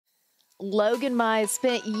Logan Mize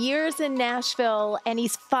spent years in Nashville, and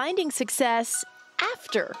he's finding success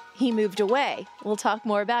after he moved away. We'll talk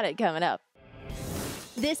more about it coming up.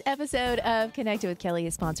 This episode of Connected with Kelly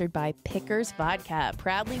is sponsored by Pickers Vodka,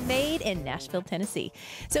 proudly made in Nashville, Tennessee.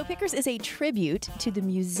 So Pickers is a tribute to the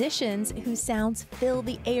musicians whose sounds fill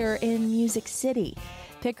the air in Music City.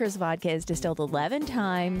 Pickers Vodka is distilled 11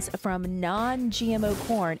 times from non-GMO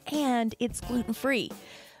corn, and it's gluten-free.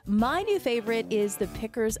 My new favorite is the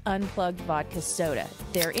Pickers Unplugged Vodka Soda.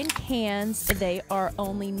 They're in cans. They are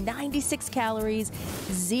only 96 calories,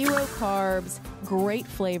 0 carbs, great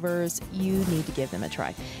flavors. You need to give them a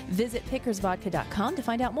try. Visit pickersvodka.com to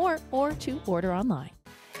find out more or to order online.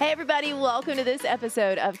 Hey, everybody. Welcome to this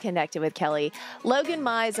episode of Connected with Kelly. Logan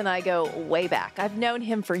Mize and I go way back. I've known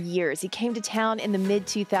him for years. He came to town in the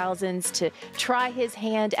mid-2000s to try his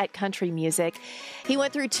hand at country music. He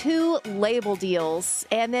went through 2 label deals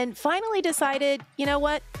and then finally decided, you know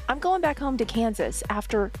what? I'm going back home to Kansas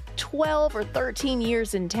after 12 or 13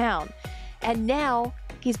 years in town. And now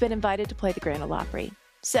he's been invited to play the Grand Ole Opry.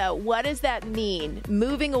 So what does that mean?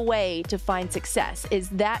 Moving away to find success. Is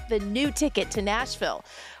that the new ticket to Nashville?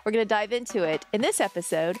 We're going to dive into it in this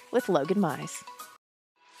episode with Logan Mize.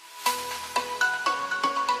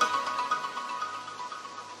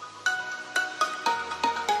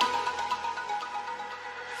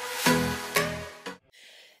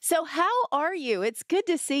 So how are you? It's good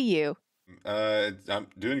to see you. I'm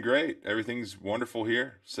doing great. Everything's wonderful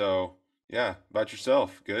here. So yeah, about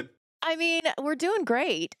yourself? Good? I mean, we're doing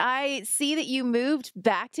great. I see that you moved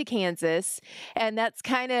back to Kansas, and that's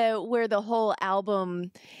kind of where the whole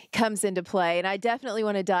album comes into play. And I definitely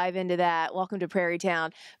want to dive into that. Welcome to Prairie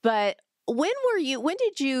Town. But when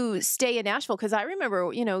did you stay in Nashville? Because I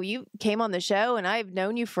remember, you came on the show and I've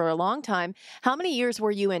known you for a long time. How many years were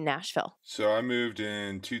you in Nashville? So I moved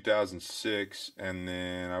in 2006, and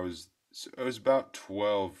then it was about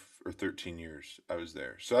 12 or 13 years I was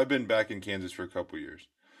there. So I've been back in Kansas for a couple years.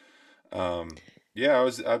 And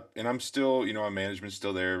I'm still, our management's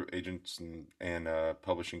still there, agents and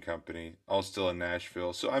publishing company, all still in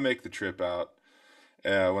Nashville. So I make the trip out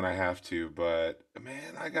when I have to, but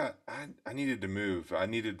man, I needed to move. I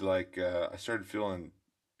needed I started feeling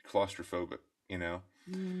claustrophobic, and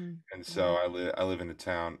so I live in a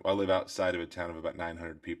town. I live outside of a town of about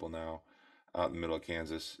 900 people now, out in the middle of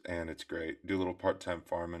Kansas, and it's great. Do a little part-time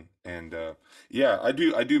farming, and I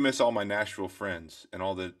do miss all my Nashville friends and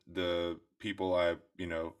all the people I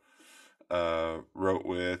wrote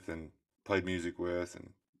with and played music with, and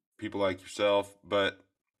people like yourself. But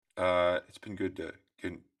it's been good to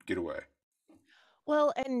get away.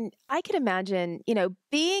 Well, and I can imagine,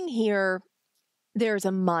 being here, there's a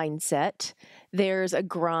mindset, there's a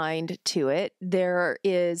grind to it.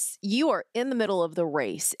 You are in the middle of the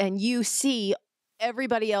race and you see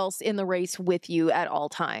everybody else in the race with you at all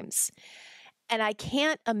times. And I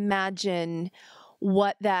can't imagine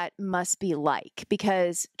what that must be like,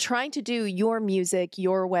 because trying to do your music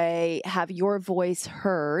your way, have your voice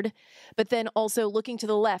heard, but then also looking to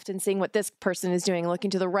the left and seeing what this person is doing,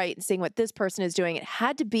 looking to the right and seeing what this person is doing. It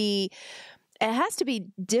has to be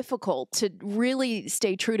difficult to really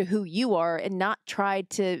stay true to who you are and not try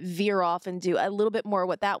to veer off and do a little bit more of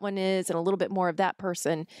what that one is and a little bit more of that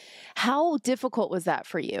person. How difficult was that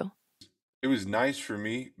for you? It was nice for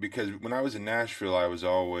me because when I was in Nashville, I was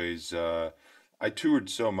always I toured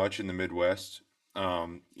so much in the Midwest.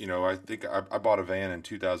 I think I bought a van in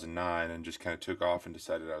 2009 and just kind of took off and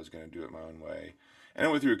decided I was going to do it my own way. And I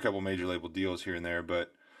went through a couple major label deals here and there,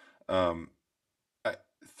 but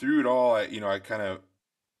through it all, I kind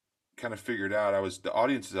of figured out the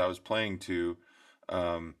audiences I was playing to,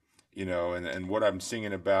 and what I'm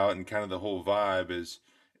singing about, and kind of the whole vibe is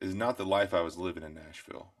not the life I was living in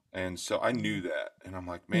Nashville. And so I knew that, and I'm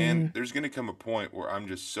like, man, there's going to come a point where I'm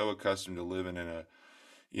just so accustomed to living in a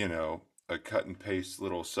cut and paste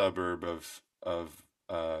little suburb of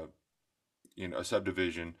a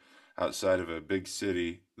subdivision outside of a big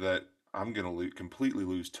city that I'm going to completely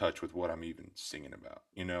lose touch with what I'm even singing about.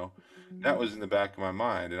 That was in the back of my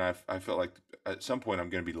mind. And I felt like at some point I'm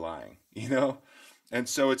going to be lying, and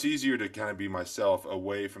so it's easier to kind of be myself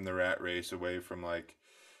away from the rat race, away from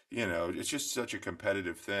it's just such a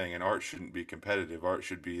competitive thing, and art shouldn't be competitive. Art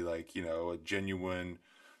should be a genuine,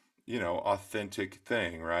 authentic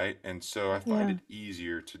thing. Right. And so I find it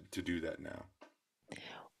easier to do that now.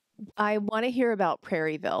 I want to hear about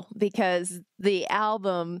Prairieville, because the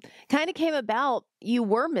album kind of came about. You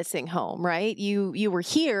were missing home, right? You were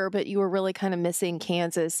here, but you were really kind of missing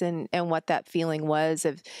Kansas and what that feeling was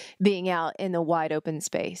of being out in the wide open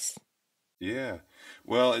space. Yeah.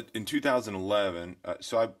 Well, in 2011,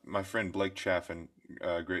 my friend Blake Chaffin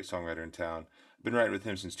great songwriter in town. I've been writing with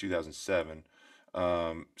him since 2007.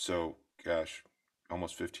 So gosh,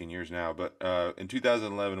 almost 15 years now. But in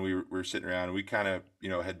 2011, we were sitting around, and we kind of,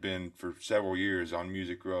 had been for several years on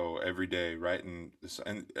Music Row every day writing this.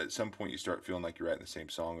 And at some point, you start feeling like you're writing the same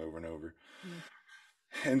song over and over. Mm.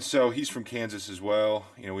 And so he's from Kansas as well.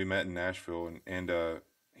 We met in Nashville, and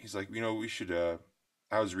he's like, we should.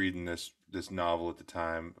 I was reading this novel at the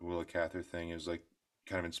time, Willa Cather thing. It was like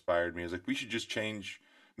kind of inspired me. It was like we should just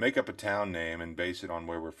make up a town name and base it on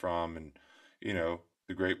where we're from, and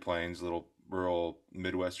the Great Plains, little rural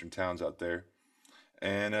Midwestern towns out there,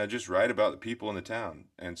 and just write about the people in the town.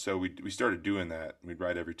 And so we started doing that. We'd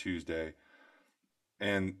write every Tuesday,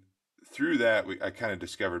 and through that, I kind of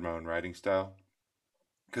discovered my own writing style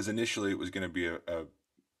because initially it was going to be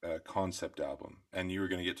a concept album, and you were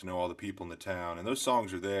going to get to know all the people in the town, and those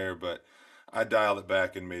songs are there, but I dialed it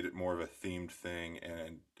back and made it more of a themed thing,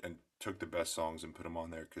 and took the best songs and put them on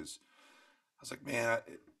there because I was like, man,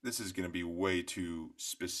 this is going to be way too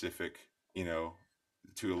specific,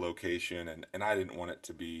 to a location, and I didn't want it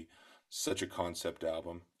to be such a concept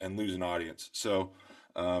album and lose an audience. So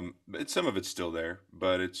some of it's still there,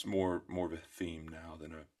 but it's more of a theme now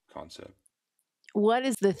than a concept. What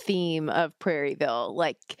is the theme of Prairieville?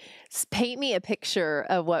 Like, paint me a picture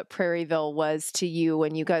of what Prairieville was to you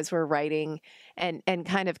when you guys were writing and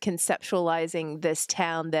kind of conceptualizing this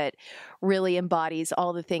town that really embodies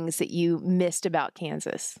all the things that you missed about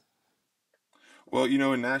Kansas. Well,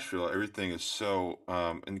 in Nashville, everything is so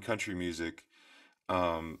in country music,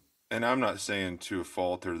 and I'm not saying to a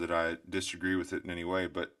fault or that I disagree with it in any way,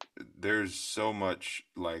 but there's so much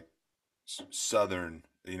like Southern.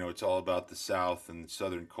 It's all about the South and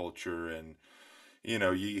Southern culture, and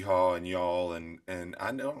yeehaw and y'all, and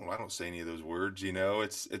I don't say any of those words.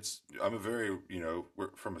 I'm a very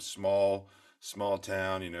we're from a small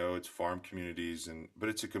town. It's farm communities, but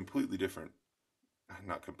it's a completely different,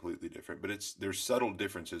 not completely different, but there's subtle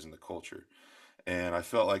differences in the culture, and I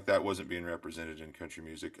felt like that wasn't being represented in country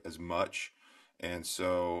music as much. And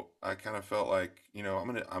so I kind of felt like,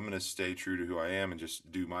 I'm gonna stay true to who I am and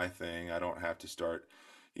just do my thing. I don't have to start,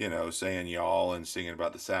 saying y'all and singing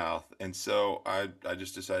about the South. And so I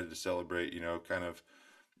just decided to celebrate, kind of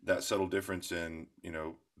that subtle difference in,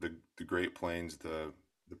 the Great Plains, the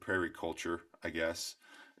prairie culture, I guess,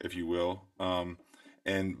 if you will.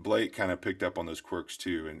 And Blake kind of picked up on those quirks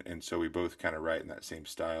too, and so we both kind of write in that same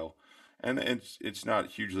style. And it's not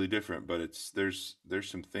hugely different, but there's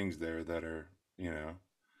some things there that are,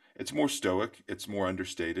 it's more stoic, it's more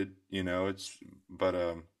understated, it's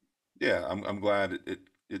but yeah, I'm glad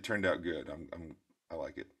it turned out good. I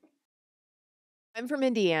like it. I'm from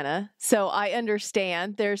Indiana, so I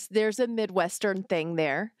understand there's a Midwestern thing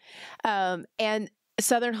there. And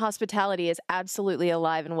Southern hospitality is absolutely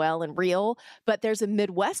alive and well and real, but there's a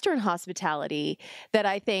Midwestern hospitality that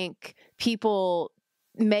I think people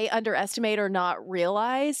may underestimate or not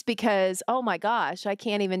realize because, oh my gosh, I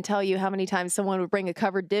can't even tell you how many times someone would bring a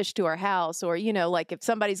covered dish to our house, or, like if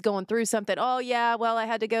somebody's going through something, oh yeah, well, I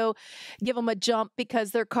had to go give them a jump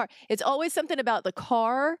because their car, it's always something about the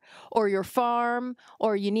car or your farm,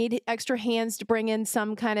 or you need extra hands to bring in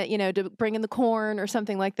some kind of, to bring in the corn or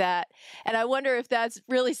something like that. And I wonder if that's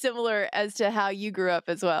really similar as to how you grew up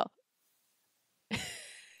as well.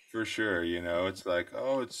 For sure, it's like,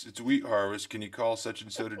 oh, it's wheat harvest. Can you call such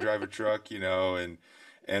and so to drive a truck? And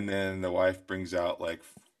then the wife brings out like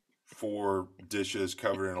four dishes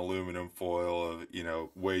covered in aluminum foil of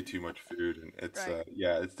way too much food, and it's Right.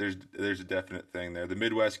 yeah, there's a definite thing there. The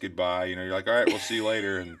Midwest goodbye, you're like, all right, we'll see you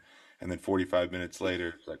later, and then 45 minutes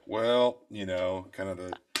later, it's like, well, kind of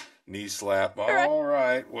the knee slap. Right. All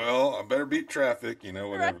right, well, I better beat traffic, Right.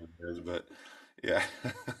 whatever it is, but yeah.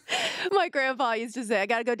 My grandpa used to say, "I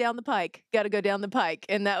got to go down the pike. Got to go down the pike,"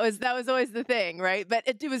 and that was always the thing, right? But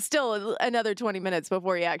it was still another 20 minutes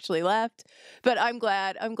before he actually left. But I'm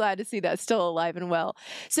glad to see that still alive and well.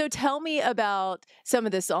 So tell me about some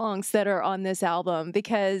of the songs that are on this album,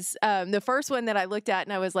 because the first one that I looked at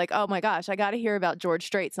and I was like, "Oh my gosh, I got to hear about George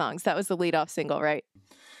Strait songs." That was the leadoff single, right?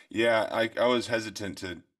 Yeah, I was hesitant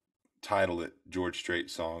to title it George Strait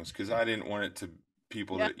songs because I didn't want it to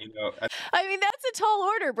people Yeah. that I mean, that's a tall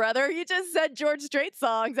order, brother. You just said George Strait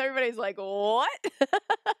songs. Everybody's like, "What?"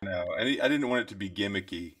 no, and I didn't want it to be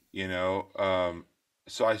gimmicky,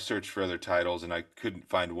 so I searched for other titles and I couldn't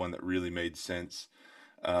find one that really made sense.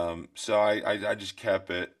 So I just kept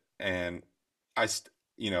it, and I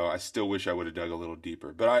still wish I would have dug a little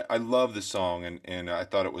deeper, but I love the song, and I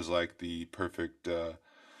thought it was like the perfect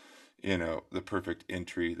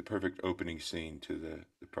entry, the perfect opening scene to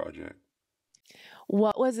the project.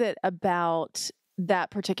 What was it about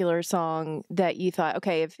that particular song that you thought,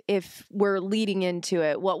 okay, if we're leading into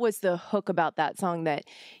it, what was the hook about that song that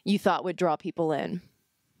you thought would draw people in?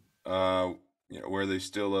 Uh, Where they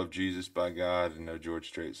still love Jesus by God and know George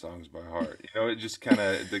Strait songs by heart. It just kind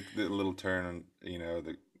of the little turn on,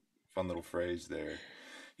 the fun little phrase there.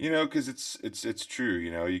 Because it's true.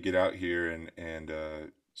 You get out here and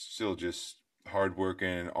still just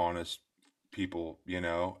hardworking, honest people.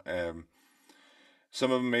 Some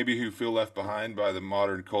of them maybe who feel left behind by the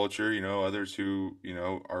modern culture. Others who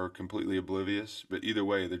are completely oblivious. But either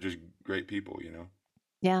way, they're just great people.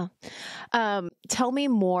 Yeah. Tell me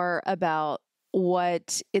more about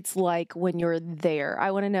what it's like when you're there.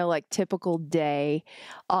 I want to know, like, typical day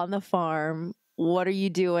on the farm. What are you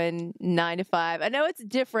doing 9 to 5? I know it's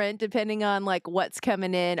different depending on like what's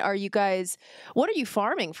coming in. What are you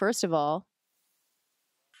farming, first of all?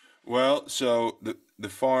 Well, so the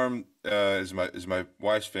farm is my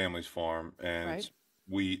wife's family's farm, and Right. it's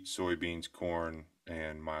wheat, soybeans, corn,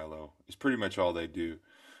 and milo. It's pretty much all they do.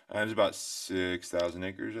 And it's about 6,000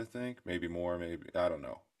 acres, I think, maybe more, maybe I don't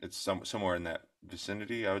know. It's somewhere in that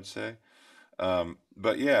vicinity, I would say.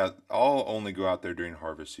 But yeah, I'll only go out there during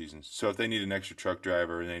harvest seasons. So if they need an extra truck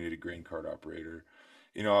driver and they need a grain cart operator,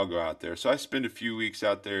 I'll go out there. So I spend a few weeks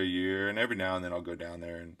out there a year, and every now and then I'll go down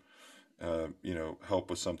there and help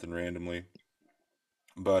with something randomly.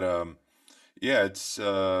 But yeah,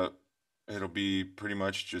 it'll be pretty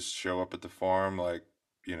much just show up at the farm like,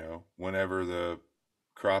 whenever the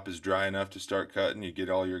crop is dry enough to start cutting, you get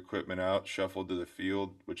all your equipment out, shuffled to the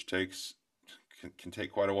field, which can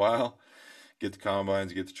take quite a while. Get the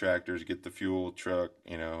combines, get the tractors, get the fuel truck,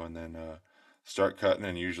 and then start cutting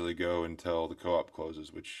and usually go until the co-op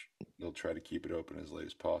closes, which they'll try to keep it open as late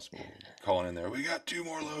as possible. Calling in there, we got 2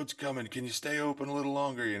 more loads coming. Can you stay open a little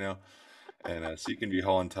longer? And so you can be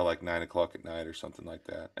hauling till like 9 o'clock at night or something like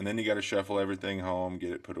that. And then you got to shuffle everything home,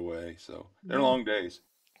 get it put away. So they're Yeah. long days.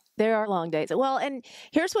 There are long days. Well, and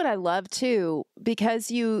here's what I love too,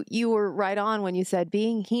 because you were right on when you said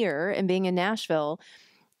being here and being in Nashville,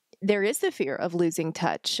 there is the fear of losing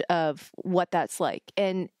touch of what that's like.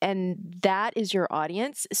 And that is your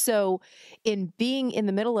audience. So in being in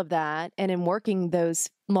the middle of that and in working those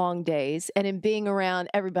long days and in being around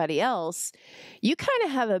everybody else, you kind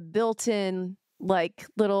of have a built-in like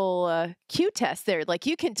little Q test there. Like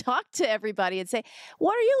you can talk to everybody and say,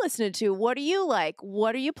 "What are you listening to? What do you like?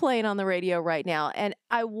 What are you playing on the radio right now?" And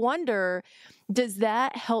I wonder, does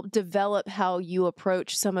that help develop how you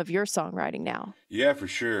approach some of your songwriting now? Yeah, for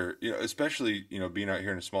sure. Especially, being out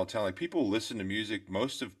here in a small town, like people listen to music,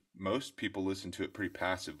 most people listen to it pretty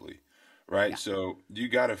passively, right? Yeah. So you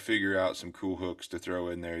got to figure out some cool hooks to throw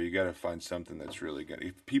in there. You got to find something that's really good.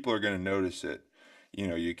 If people are going to notice it,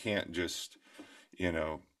 you can't just, you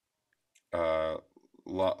know, uh,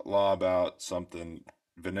 lob out something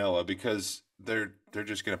vanilla because they're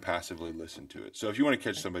just going to passively listen to it. So if you want to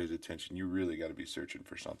catch somebody's attention, you really got to be searching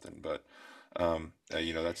for something. But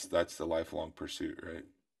that's the lifelong pursuit, right?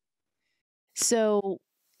 So,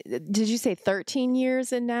 did you say 13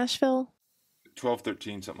 years in Nashville? 12,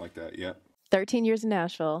 13, something like that. Yeah. 13 years in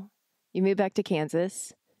Nashville. You move back to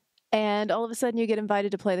Kansas, and all of a sudden you get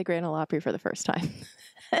invited to play the Grand Ole Opry for the first time.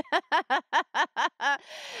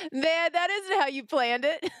 Man, that isn't how you planned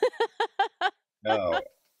it. No,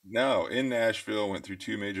 no. In Nashville, went through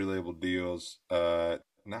two major label deals.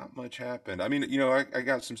 Not much happened. I mean, I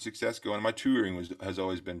got some success going. My touring has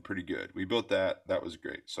always been pretty good. We built that. That was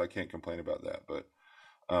great. So I can't complain about that. But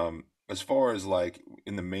as far as like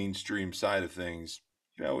in the mainstream side of things,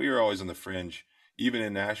 we were always on the fringe, even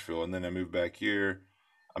in Nashville. And then I moved back here.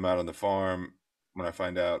 I'm out on the farm. When I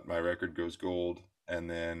find out my record goes gold, and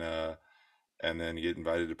then get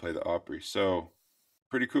invited to play the Opry. So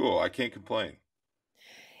pretty cool. I can't complain.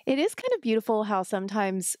 It is kind of beautiful how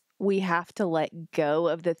sometimes we have to let go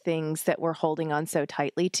of the things that we're holding on so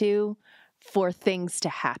tightly to for things to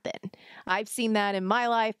happen. I've seen that in my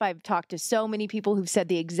life. I've talked to so many people who've said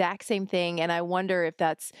the exact same thing, and I wonder if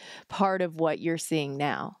that's part of what you're seeing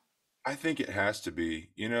now. I think it has to be,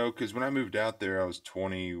 because when I moved out there, I was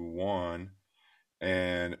 21.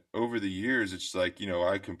 And over the years, it's like,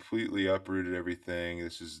 I completely uprooted everything.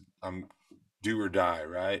 I'm do or die,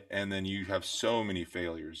 right? And then you have so many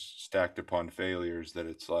failures stacked upon failures that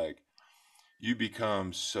it's like you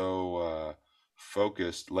become so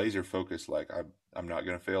focused, laser focused, like I'm not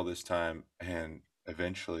going to fail this time. And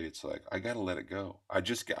eventually it's like, I got to let it go. I've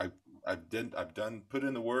done, put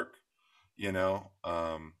in the work, you know?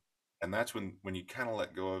 And that's when you kind of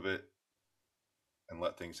let go of it and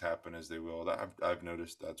let things happen as they will. I've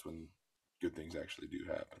noticed that's when good things actually do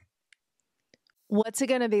happen. What's it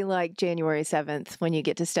going to be like January 7th when you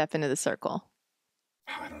get to step into the circle?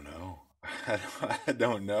 I don't know. I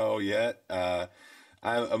don't know yet.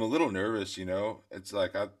 I'm a little nervous, you know. It's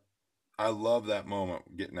like I love that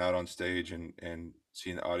moment getting out on stage and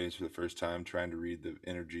seeing the audience for the first time, trying to read the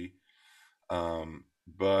energy.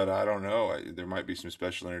 But I don't know. There might be some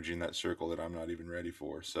special energy in that circle that I'm not even ready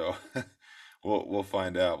for. So we'll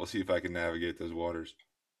find out. We'll see if I can navigate those waters.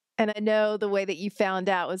 And I know the way that you found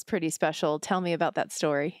out was pretty special. Tell me about that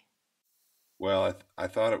story. Well, I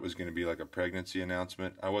thought it was going to be like a pregnancy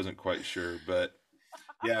announcement. I wasn't quite sure, but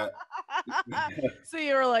yeah. So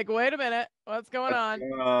you were like, wait a minute, what's going What's on?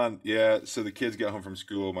 going on? Yeah, so the kids got home from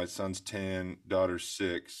school. My son's 10, daughter's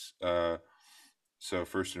 6. So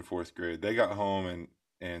first and fourth grade. They got home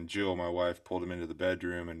and Jill, my wife, pulled them into the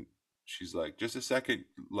bedroom and she's like, "Just a second,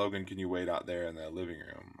 Logan, can you wait out there in the living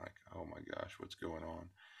room?" I'm like, "Oh my gosh, what's going on?"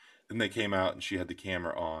 Then they came out and she had the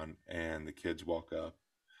camera on and the kids walk up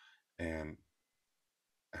and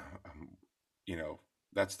um, you know,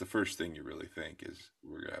 that's the first thing you really think is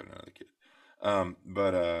we're gonna have another kid.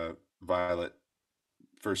 But Violet,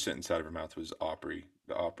 first sentence out of her mouth was Opry,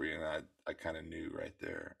 the Opry, and I kind of knew right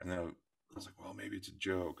there. And then I was like, well, maybe it's a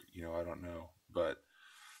joke, you know, I don't know. But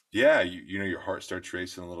yeah, you know, your heart starts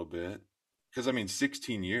racing a little bit because I mean,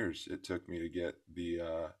 16 years it took me to get the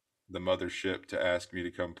mothership to ask me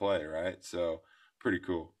to come play, right? So pretty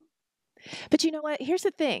cool. But you know what? Here's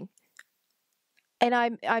the thing. And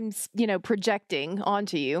I'm projecting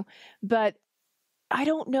onto you, but I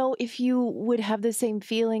don't know if you would have the same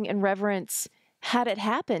feeling and reverence had it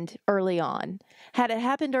happened early on. Had it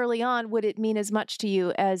happened early on, would it mean as much to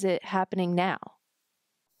you as it happening now?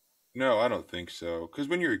 No, I don't think so. Because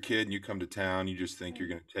when you're a kid and you come to town, you just think you're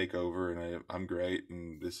going to take over, and I'm great,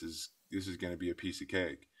 and this is going to be a piece of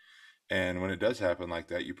cake. And when it does happen like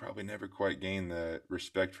that, you probably never quite gain the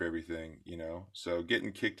respect for everything, you know. So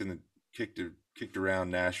getting kicked around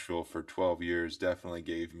Nashville for 12 years definitely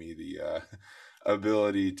gave me the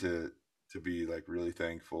ability to be like really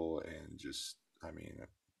thankful and just, I mean,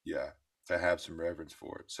 yeah, to have some reverence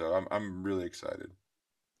for it. So I'm really excited.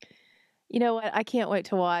 You know what? I can't wait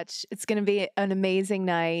to watch. It's going to be an amazing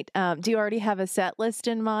night. Do you already have a set list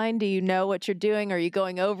in mind? Do you know what you're doing? Are you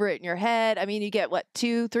going over it in your head? I mean, you get what,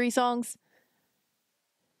 2, 3 songs?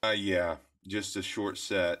 Yeah, just a short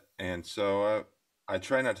set, and so I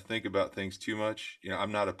try not to think about things too much. You know,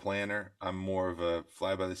 I'm not a planner. I'm more of a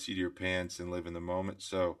fly by the seat of your pants and live in the moment.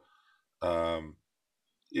 So, um,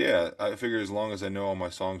 yeah, I figure as long as I know all my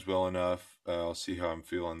songs well enough, I'll see how I'm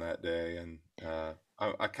feeling that day, and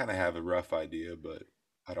I kind of have a rough idea, but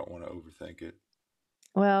I don't want to overthink it.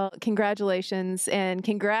 Well, congratulations and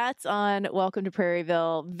congrats on Welcome to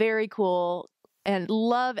Prairieville. Very cool. And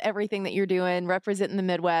love everything that you're doing, representing the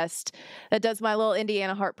Midwest. That does my little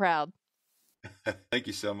Indiana heart proud. Thank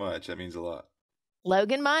you so much. That means a lot.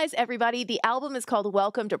 Logan Mize, everybody. The album is called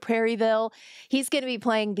Welcome to Prairieville. He's going to be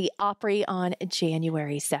playing the Opry on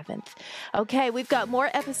January 7th. Okay, we've got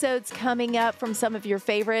more episodes coming up from some of your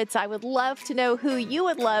favorites. I would love to know who you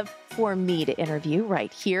would love for me to interview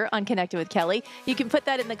right here on Connected with Kelly. You can put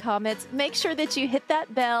that in the comments. Make sure that you hit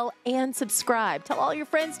that bell and subscribe. Tell all your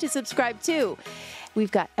friends to subscribe too.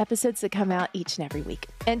 We've got episodes that come out each and every week.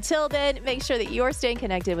 Until then, make sure that you're staying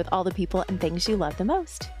connected with all the people and things you love the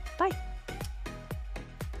most. Bye.